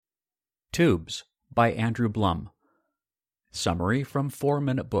Tubes by Andrew Blum. Summary from 4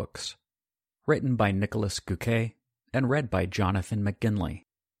 Minute Books. Written by Nicholas Gouquet and read by Jonathan McGinley.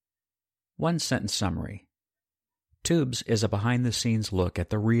 One-sentence summary. Tubes is a behind-the-scenes look at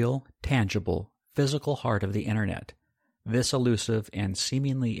the real, tangible, physical heart of the Internet, this elusive and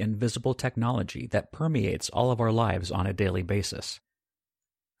seemingly invisible technology that permeates all of our lives on a daily basis.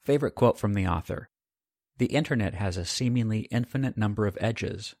 Favorite quote from the author. The Internet has a seemingly infinite number of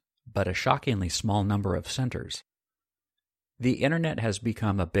edges, but a shockingly small number of centers. The Internet has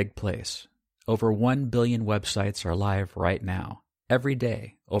become a big place. Over 1 billion websites are live right now. Every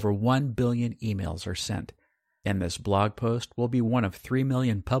day, over 1 billion emails are sent, and this blog post will be one of 3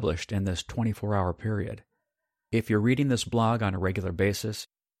 million published in this 24-hour period. If you're reading this blog on a regular basis,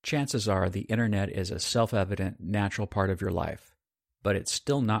 chances are the Internet is a self-evident, natural part of your life, but it's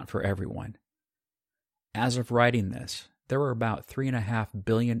still not for everyone. As of writing this, there are about 3.5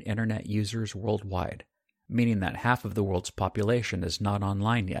 billion Internet users worldwide, meaning that half of the world's population is not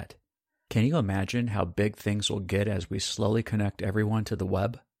online yet. Can you imagine how big things will get as we slowly connect everyone to the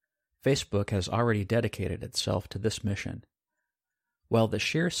web? Facebook has already dedicated itself to this mission. While the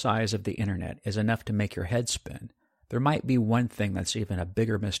sheer size of the Internet is enough to make your head spin, there might be one thing that's even a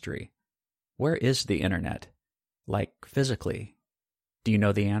bigger mystery. Where is the Internet? Like, physically. Do you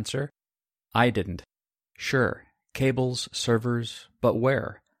know the answer? I didn't. Sure, cables, servers, but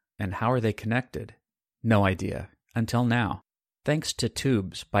where? And how are they connected? No idea. Until now. Thanks to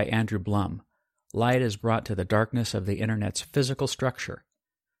Tubes by Andrew Blum, light is brought to the darkness of the Internet's physical structure.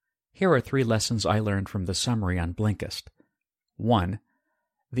 Here are 3 lessons I learned from the summary on Blinkist. 1.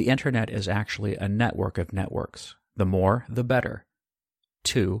 The Internet is actually a network of networks. The more, the better.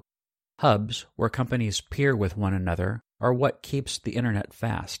 2. Hubs, where companies peer with one another, are what keeps the Internet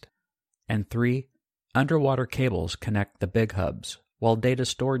fast. And 3. Underwater cables connect the big hubs, while data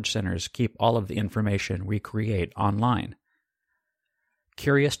storage centers keep all of the information we create online.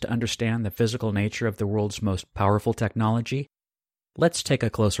 Curious to understand the physical nature of the world's most powerful technology? Let's take a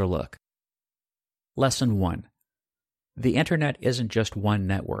closer look. Lesson 1. The Internet isn't just one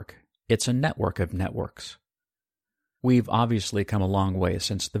network, it's a network of networks. We've obviously come a long way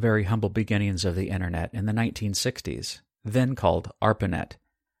since the very humble beginnings of the Internet in the 1960s, then called ARPANET.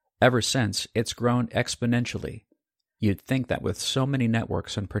 Ever since, it's grown exponentially. You'd think that with so many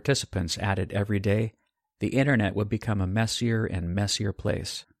networks and participants added every day, the Internet would become a messier and messier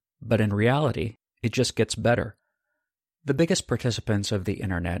place. But in reality, it just gets better. The biggest participants of the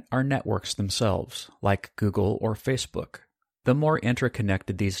Internet are networks themselves, like Google or Facebook. The more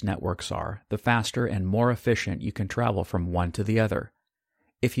interconnected these networks are, the faster and more efficient you can travel from one to the other.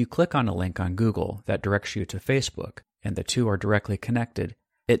 If you click on a link on Google that directs you to Facebook, and the two are directly connected,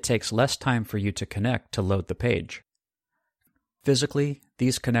 it takes less time for you to connect to load the page. Physically,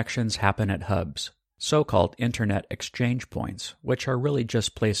 these connections happen at hubs, so-called Internet exchange points, which are really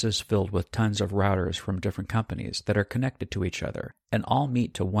just places filled with tons of routers from different companies that are connected to each other and all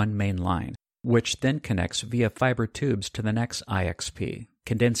meet to one main line, which then connects via fiber tubes to the next IXP,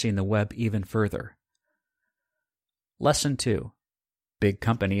 condensing the web even further. Lesson 2. Big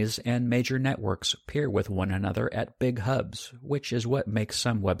companies and major networks peer with one another at big hubs, which is what makes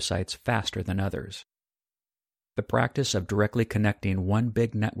some websites faster than others. The practice of directly connecting one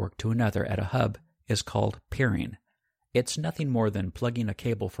big network to another at a hub is called peering. It's nothing more than plugging a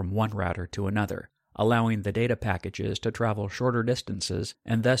cable from one router to another, allowing the data packages to travel shorter distances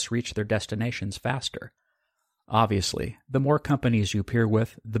and thus reach their destinations faster. Obviously, the more companies you peer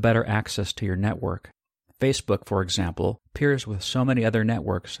with, the better access to your network. Facebook, for example, peers with so many other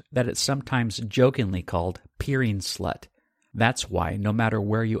networks that it's sometimes jokingly called peering slut. That's why, no matter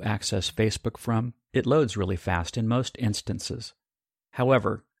where you access Facebook from, it loads really fast in most instances.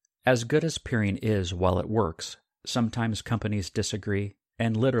 However, as good as peering is while it works, sometimes companies disagree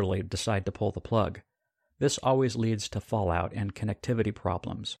and literally decide to pull the plug. This always leads to fallout and connectivity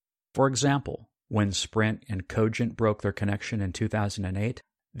problems. For example, when Sprint and Cogent broke their connection in 2008,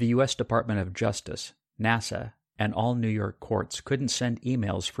 the U.S. Department of Justice, NASA, and all New York courts couldn't send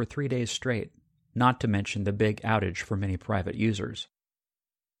emails for 3 days straight, not to mention the big outage for many private users.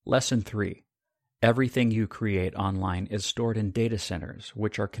 Lesson 3. Everything you create online is stored in data centers,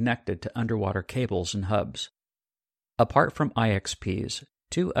 which are connected to underwater cables and hubs. Apart from IXPs,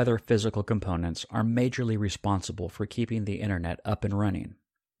 2 other physical components are majorly responsible for keeping the Internet up and running.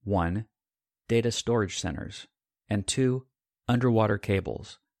 1. Data storage centers, and 2. Underwater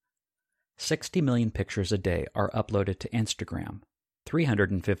cables. 60 million pictures a day are uploaded to Instagram,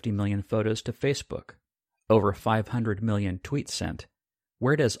 350 million photos to Facebook, over 500 million tweets sent.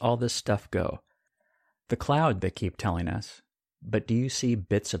 Where does all this stuff go? The cloud, they keep telling us. But do you see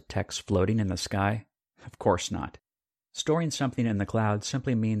bits of text floating in the sky? Of course not. Storing something in the cloud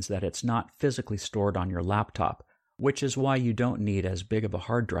simply means that it's not physically stored on your laptop, which is why you don't need as big of a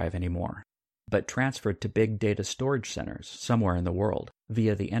hard drive anymore, but transferred to big data storage centers somewhere in the world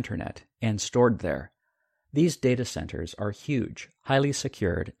via the internet and stored there. These data centers are huge, highly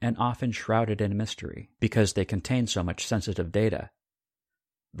secured, and often shrouded in mystery because they contain so much sensitive data.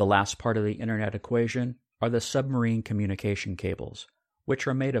 The last part of the internet equation are the submarine communication cables, which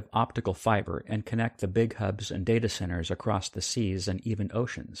are made of optical fiber and connect the big hubs and data centers across the seas and even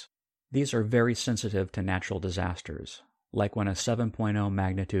oceans. These are very sensitive to natural disasters, like when a 7.0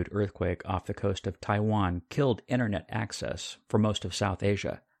 magnitude earthquake off the coast of Taiwan killed internet access for most of South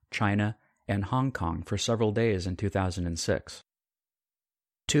Asia, China, and Hong Kong for several days in 2006.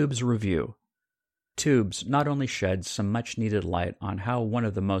 Tubes Review. Tubes not only sheds some much-needed light on how one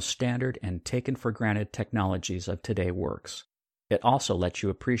of the most standard and taken-for-granted technologies of today works. It also lets you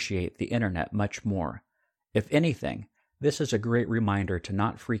appreciate the internet much more. If anything, this is a great reminder to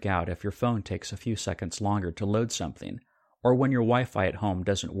not freak out if your phone takes a few seconds longer to load something, or when your Wi-Fi at home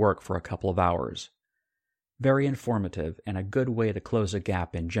doesn't work for a couple of hours. Very informative and a good way to close a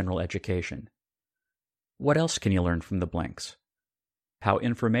gap in general education. What else can you learn from the blinks? How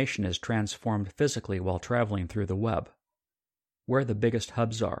information is transformed physically while traveling through the web. Where the biggest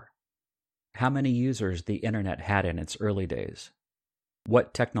hubs are. How many users the internet had in its early days.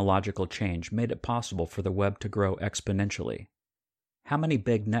 What technological change made it possible for the web to grow exponentially? How many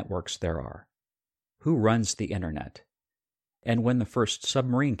big networks there are? Who runs the internet? And when the first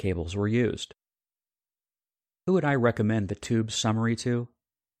submarine cables were used. Who would I recommend the Tube summary to?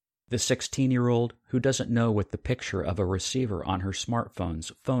 The 16-year-old who doesn't know what the picture of a receiver on her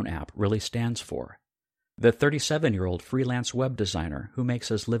smartphone's phone app really stands for. The 37-year-old freelance web designer who makes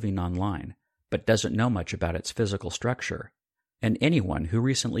his living online, but doesn't know much about its physical structure. And anyone who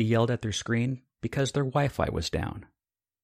recently yelled at their screen because their Wi-Fi was down.